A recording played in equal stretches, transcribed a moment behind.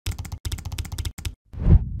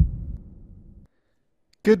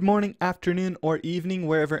Good morning, afternoon, or evening,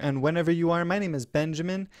 wherever and whenever you are. My name is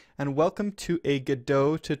Benjamin, and welcome to a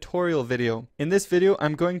Godot tutorial video. In this video,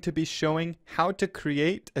 I'm going to be showing how to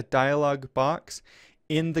create a dialog box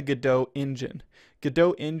in the Godot engine.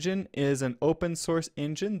 Godot engine is an open source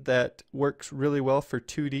engine that works really well for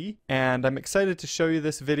 2D, and I'm excited to show you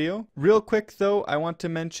this video. Real quick though, I want to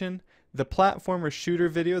mention the platformer shooter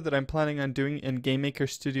video that I'm planning on doing in GameMaker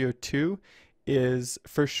Studio 2 is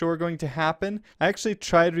for sure going to happen. I actually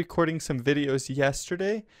tried recording some videos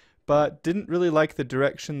yesterday, but didn't really like the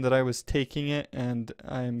direction that I was taking it, and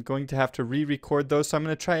I'm going to have to re-record those, so I'm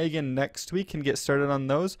going to try again next week and get started on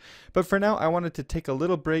those. But for now, I wanted to take a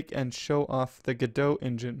little break and show off the Godot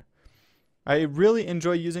engine. I really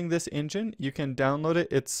enjoy using this engine. You can download it.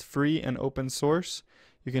 It's free and open source.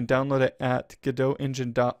 You can download it at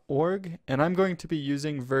godotengine.org, and I'm going to be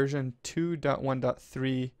using version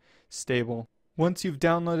 2.1.3 stable. Once you've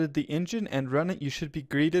downloaded the engine and run it, you should be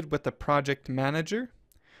greeted with a project manager.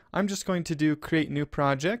 I'm just going to do create new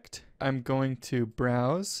project. I'm going to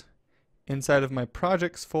browse. Inside of my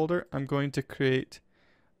projects folder, I'm going to create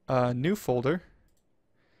a new folder,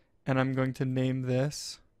 and I'm going to name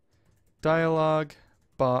this Dialog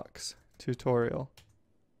Box Tutorial.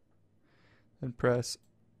 Then press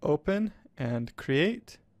open and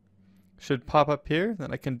create. Should pop up here.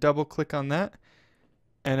 Then I can double click on that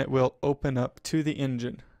and it will open up to the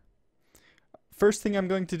engine. First thing I'm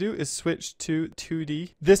going to do is switch to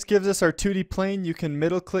 2D. This gives us our 2D plane. You can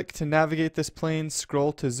middle click to navigate this plane,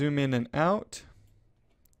 scroll to zoom in and out.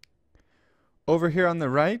 Over here on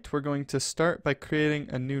the right, we're going to start by creating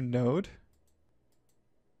a new node.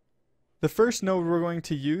 The first node we're going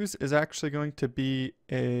to use is actually going to be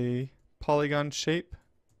a polygon shape,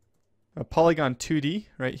 a polygon 2D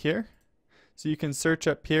right here. So you can search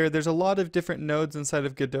up here. There's a lot of different nodes inside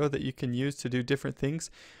of Godot that you can use to do different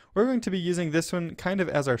things. We're going to be using this one kind of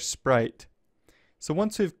as our sprite. So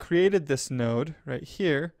once we've created this node right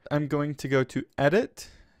here, I'm going to go to Edit,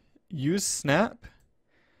 Use Snap,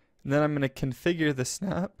 and then I'm going to configure the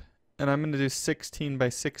snap, and I'm going to do 16 by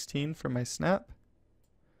 16 for my snap.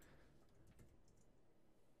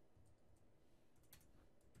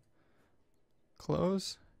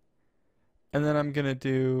 Close. And then I'm going to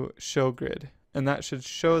do show grid, and that should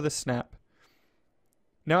show the snap.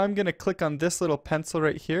 Now I'm going to click on this little pencil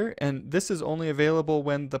right here, and this is only available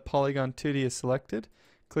when the polygon 2D is selected.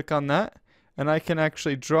 Click on that, and I can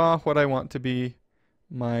actually draw what I want to be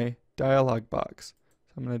my dialog box.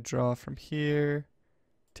 So I'm going to draw from here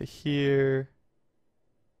to here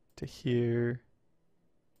to here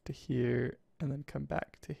to here, and then come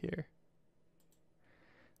back to here.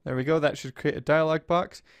 There we go. That should create a dialog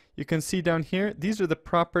box. You can see down here, these are the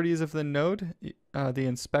properties of the node, the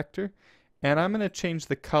inspector, and I'm going to change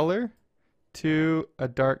the color to a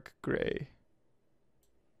dark gray.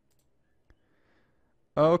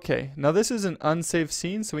 Okay, now this is an unsaved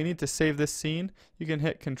scene, so we need to save this scene. You can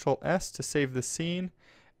hit Control S to save the scene,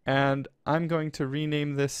 and I'm going to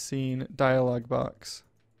rename this scene dialog box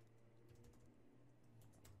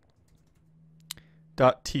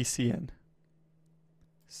 .tcn.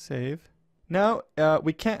 Save. Now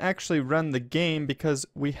we can't actually run the game because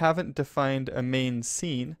we haven't defined a main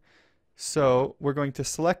scene. So we're going to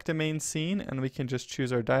select a main scene, and we can just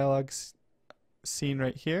choose our dialog scene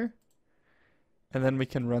right here, and then we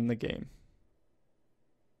can run the game.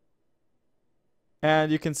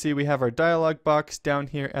 And you can see we have our dialog box down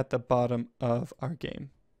here at the bottom of our game.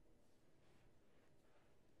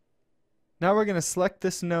 Now we're going to select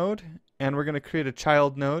this node, and we're going to create a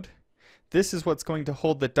child node. This is what's going to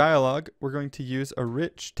hold the dialog. We're going to use a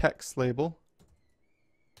rich text label.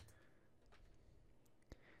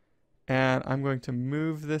 And I'm going to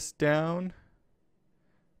move this down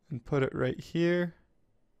and put it right here.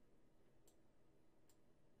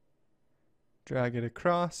 Drag it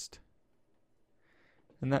across.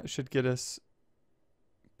 And that should get us,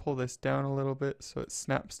 pull this down a little bit so it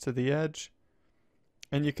snaps to the edge.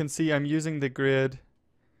 And you can see I'm using the grid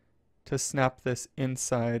to snap this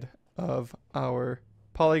inside of our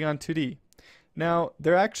polygon 2D. Now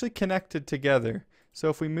they're actually connected together, so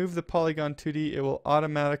if we move the polygon 2D, it will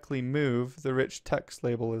automatically move the rich text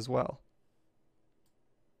label as well,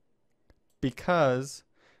 because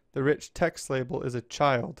the rich text label is a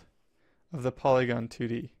child of the polygon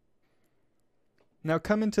 2D. Now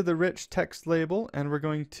come into the rich text label, and we're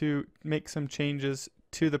going to make some changes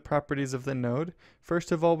to the properties of the node.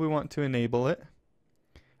 First of all, we want to enable it.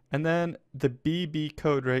 And then the BB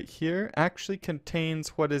code right here actually contains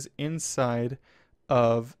what is inside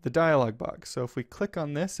of the dialog box. So if we click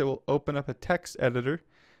on this, it will open up a text editor,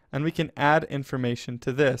 and we can add information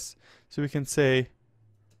to this. So we can say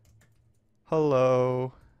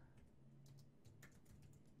Hello.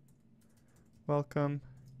 Welcome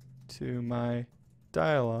to my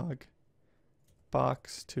dialog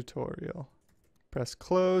box tutorial. Press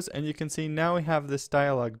close and you can see now we have this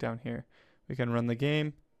dialog down here. We can run the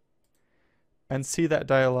game and see that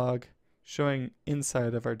dialog showing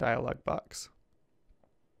inside of our dialog box.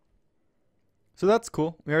 So that's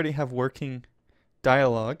cool. We already have working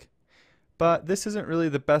dialog, but this isn't really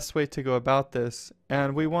the best way to go about this,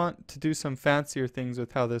 and we want to do some fancier things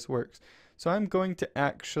with how this works. So I'm going to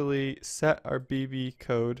actually set our BB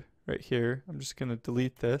code right here. I'm just going to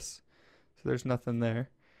delete this so there's nothing there.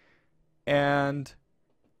 And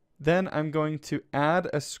then I'm going to add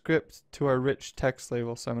a script to our rich text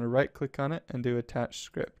label. So I'm going to right click on it and do attach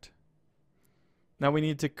script. Now we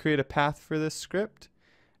need to create a path for this script,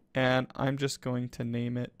 and I'm just going to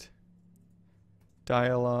name it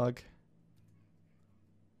dialog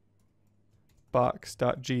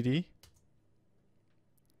box.gd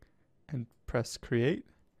and press create,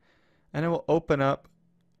 and it will open up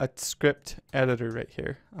a script editor right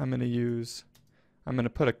here. I'm going to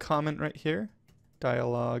put a comment right here,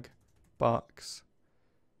 dialog box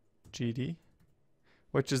gd,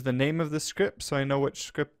 which is the name of the script, so I know which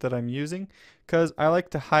script that I'm using, because I like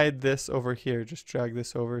to hide this over here. Just drag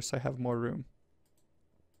this over so I have more room.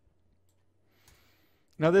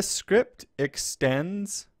 Now this script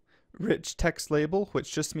extends rich text label,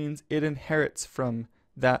 which just means it inherits from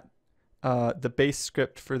that the base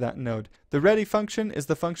script for that node. The ready function is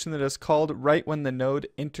the function that is called right when the node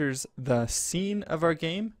enters the scene of our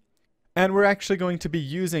game, and we're actually going to be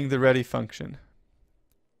using the ready function.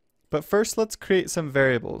 But first let's create some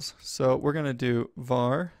variables. So we're going to do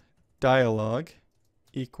var dialog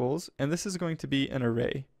equals, and this is going to be an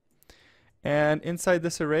array. And inside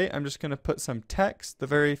this array I'm just going to put some text. The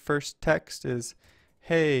very first text is,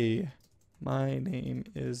 hey, my name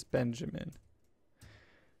is Benjamin.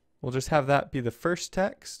 We'll just have that be the first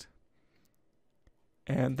text.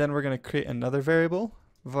 And then we're going to create another variable,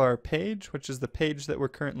 var page, which is the page that we're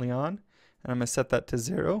currently on. And I'm going to set that to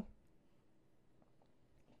 0.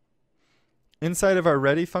 Inside of our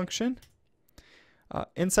ready function,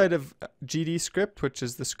 inside of GD script, which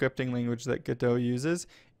is the scripting language that Godot uses,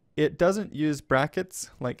 it doesn't use brackets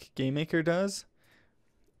like GameMaker does.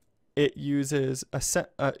 It uses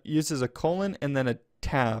a colon and then a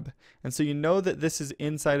tab. And so you know that this is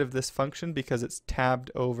inside of this function because it's tabbed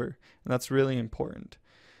over, and that's really important.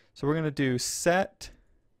 So we're going to do set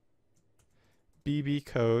BB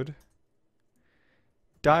code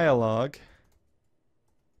dialog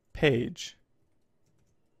page.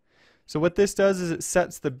 So what this does is it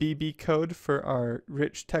sets the BB code for our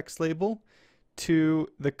rich text label to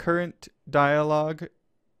the current dialog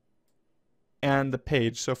and the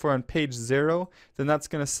page. So if we're on page 0, then that's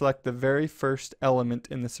going to select the very first element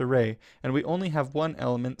in this array. And we only have one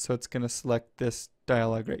element, so it's going to select this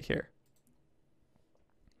dialog right here.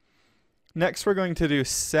 Next, we're going to do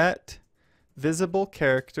set visible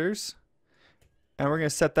characters, and we're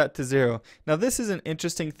going to set that to 0. Now this is an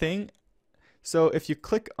interesting thing. So if you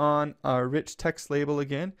click on our rich text label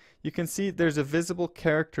again, you can see there's a visible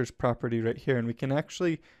characters property right here, and we can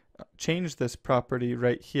actually change this property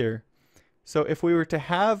right here. So if we were to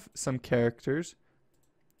have some characters,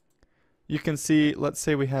 you can see, let's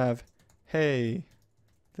say we have, hey,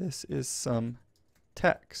 this is some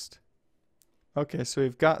text. Okay, so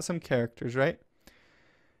we've got some characters, right?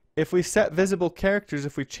 If we set visible characters,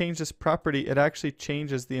 if we change this property, it actually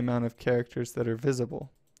changes the amount of characters that are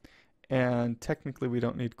visible. And technically we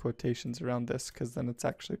don't need quotations around this because then it's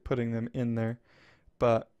actually putting them in there.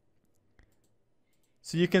 But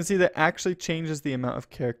so you can see that actually changes the amount of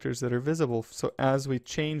characters that are visible. So as we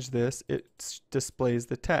change this, it displays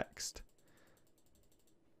the text.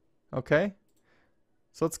 Okay?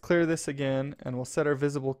 So let's clear this again, and we'll set our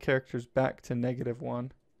visible characters back to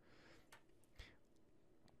 -1.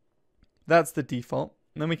 That's the default.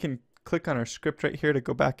 And then we can click on our script right here to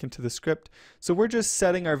go back into the script. So we're just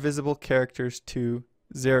setting our visible characters to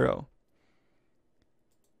 0.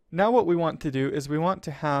 Now what we want to do is we want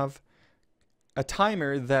to have a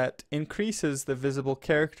timer that increases the visible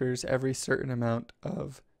characters every certain amount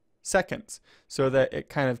of seconds so that it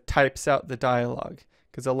kind of types out the dialogue,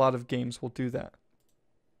 because a lot of games will do that.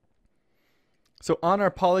 So on our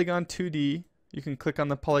Polygon 2D, you can click on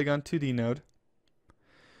the Polygon 2D node.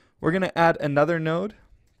 We're going to add another node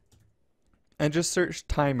and just search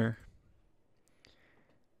timer.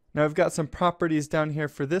 Now I've got some properties down here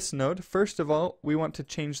for this node. First of all, we want to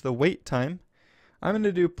change the wait time. I'm going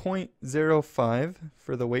to do 0.05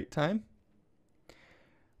 for the wait time.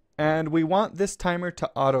 And we want this timer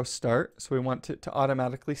to auto start. So we want it to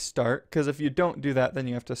automatically start, because if you don't do that, then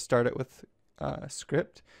you have to start it with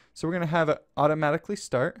script. So we're going to have it automatically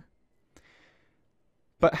start.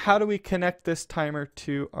 But how do we connect this timer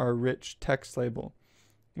to our rich text label?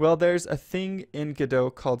 Well, there's a thing in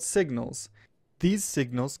Godot called signals. These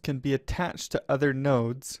signals can be attached to other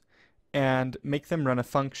nodes and make them run a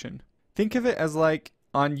function. Think of it as like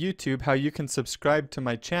on YouTube, how you can subscribe to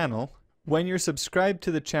my channel. When you're subscribed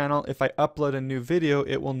to the channel, if I upload a new video,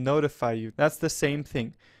 it will notify you. That's the same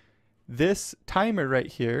thing. This timer right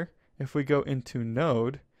here, if we go into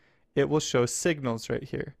node, it will show signals right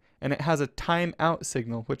here. And it has a timeout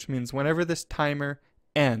signal, which means whenever this timer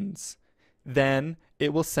ends, then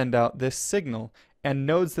it will send out this signal. And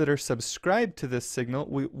nodes that are subscribed to this signal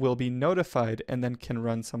will be notified and then can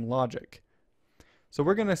run some logic. So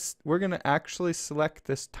we're gonna actually select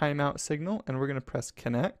this timeout signal, and we're gonna press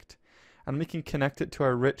connect, and we can connect it to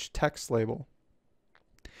our rich text label.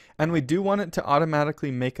 And we do want it to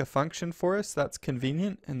automatically make a function for us. That's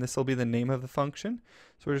convenient, and this will be the name of the function.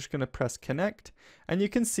 So we're just going to press connect, and you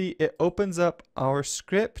can see it opens up our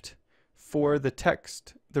script for the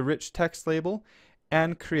text, the rich text label,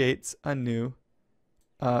 and creates a new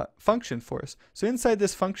function for us. So inside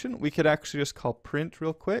this function, we could actually just call print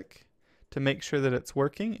real quick to make sure that it's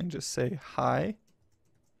working, and just say hi.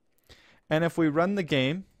 And if we run the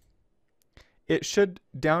game, it should,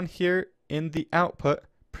 down here in the output,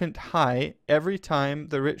 print hi every time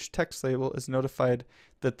the rich text label is notified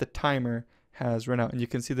that the timer has run out. And you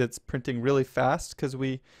can see that it's printing really fast because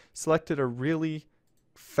we selected a really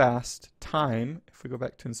fast time. If we go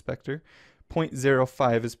back to inspector,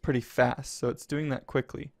 0.05 is pretty fast, so it's doing that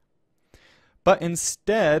quickly. But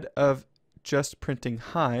instead of just printing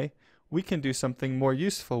hi, we can do something more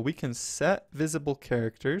useful. We can set visible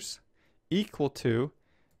characters equal to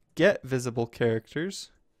get visible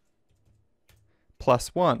characters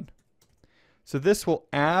 +1. So this will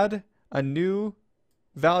add a new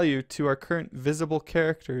value to our current visible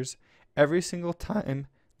characters every single time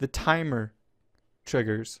the timer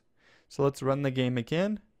triggers. So let's run the game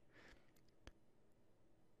again.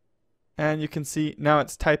 And you can see now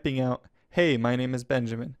it's typing out, hey, my name is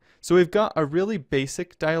Benjamin. So we've got a really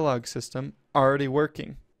basic dialogue system already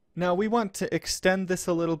working. Now we want to extend this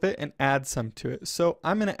a little bit and add some to it. So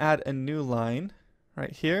I'm going to add a new line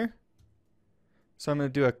right here. So I'm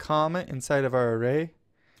going to do a comma inside of our array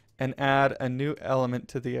and add a new element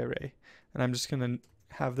to the array. And I'm just going to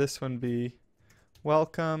have this one be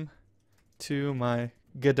welcome to my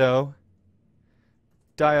Godot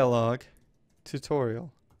dialogue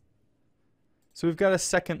tutorial. So we've got a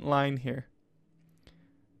second line here.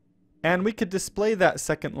 And we could display that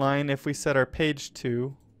second line if we set our page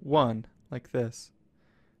to 1, like this.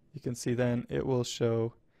 You can see then it will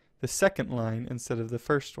show the second line instead of the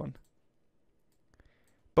first one.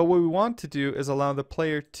 But what we want to do is allow the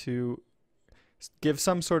player to give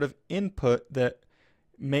some sort of input that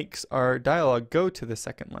makes our dialogue go to the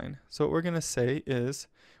second line. So what we're going to say is,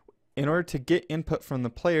 in order to get input from the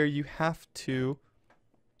player, you have to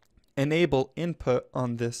enable input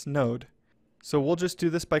on this node. So we'll just do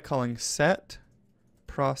this by calling set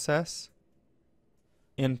process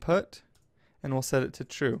input, and we'll set it to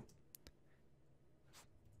true.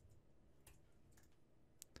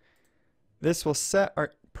 This will set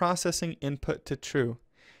our processing input to true.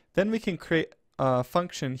 Then we can create a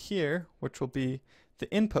function here, which will be the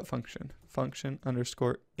input function,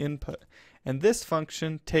 function_input. And this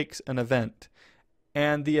function takes an event.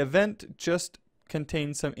 And the event just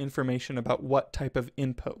contains some information about what type of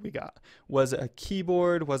input we got. Was it a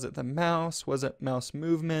keyboard? Was it the mouse? Was it mouse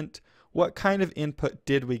movement? What kind of input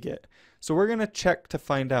did we get? So we're going to check to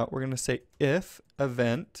find out. We're going to say if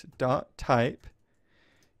event.type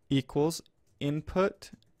equals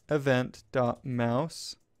input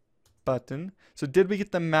event.mouse button. So did we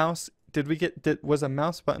get the mouse? Was a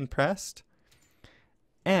mouse button pressed?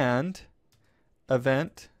 And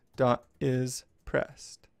event.is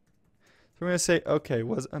pressed. So we're going to say, okay,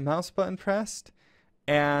 was a mouse button pressed?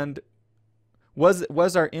 And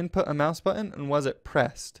was our input a mouse button, and was it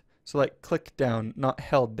pressed? So like click down, not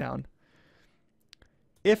held down.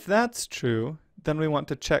 If that's true, then we want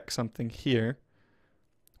to check something here,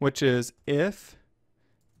 which is if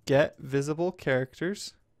get visible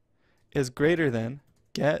characters is greater than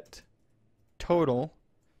get total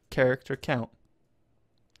character count.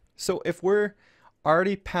 So if we're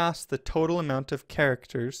already past the total amount of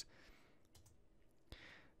characters,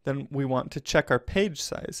 then we want to check our page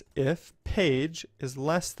size. If page is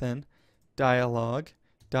less than dialog.size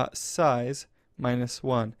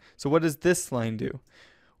 -1. So what does this line do?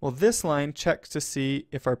 Well, this line checks to see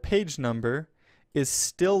if our page number is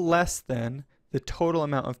still less than the total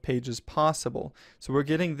amount of pages possible. So we're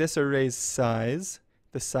getting this array's size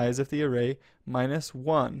the size of the array, minus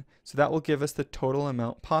 1. So that will give us the total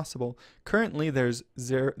amount possible. Currently there's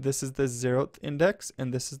 0, this is the 0th index,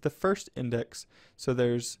 and this is the first index. So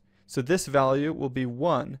this value will be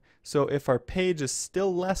 1. So if our page is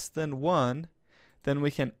still less than 1, then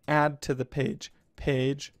we can add to the page.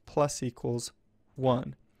 Page plus equals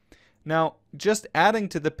 1. Now, just adding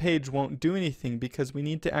to the page won't do anything because we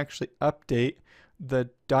need to actually update the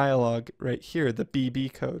dialog right here, the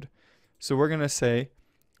BB code. So we're going to say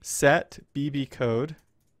set BB code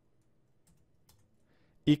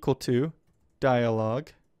equal to dialog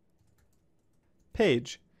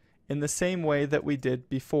page in the same way that we did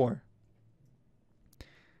before.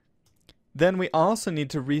 Then we also need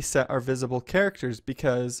to reset our visible characters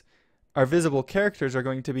because our visible characters are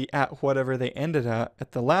going to be at whatever they ended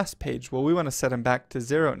at the last page. Well, we want to set them back to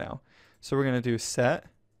 0 now. So we're going to do set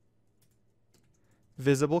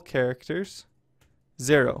visible characters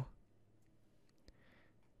 0.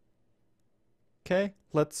 Okay,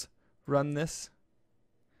 let's run this.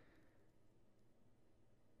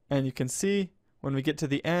 And you can see when we get to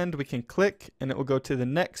the end, we can click and it will go to the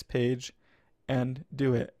next page and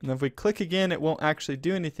do it. And if we click again, it won't actually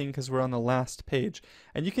do anything because we're on the last page.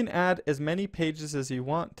 And you can add as many pages as you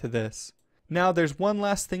want to this. Now there's one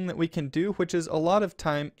last thing that we can do, which is a lot of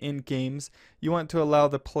time in games, you want to allow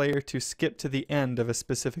the player to skip to the end of a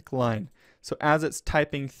specific line. So as it's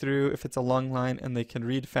typing through, if it's a long line and they can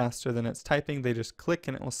read faster than it's typing, they just click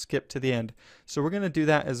and it will skip to the end. So we're going to do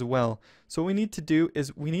that as well. So what we need to do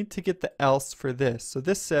is we need to get the else for this. So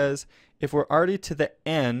this says if we're already to the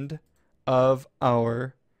end of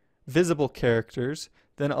our visible characters,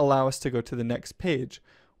 then allow us to go to the next page.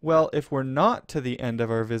 Well, if we're not to the end of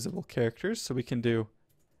our visible characters, so we can do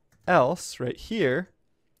else right here.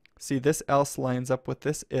 See, this else lines up with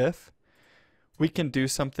this if. We can do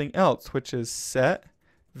something else, which is set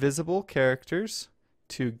visible characters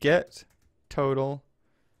to get total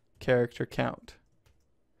character count.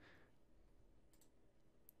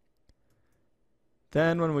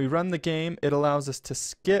 Then when we run the game, it allows us to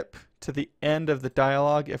skip to the end of the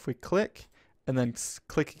dialog if we click, and then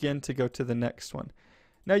click again to go to the next one.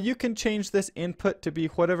 Now you can change this input to be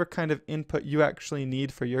whatever kind of input you actually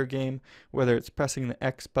need for your game, whether it's pressing the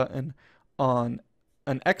X button on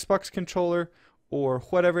an Xbox controller or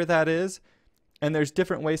whatever that is. And there's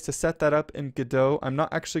different ways to set that up in Godot. I'm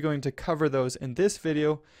not actually going to cover those in this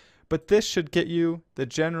video, but this should get you the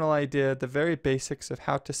general idea, the very basics of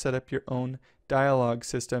how to set up your own dialogue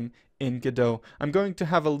system in Godot. I'm going to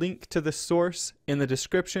have a link to the source in the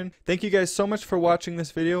description. Thank you guys so much for watching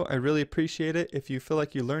this video. I really appreciate it. If you feel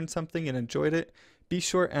like you learned something and enjoyed it, be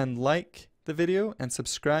sure and like the video and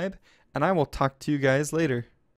subscribe, and I will talk to you guys later.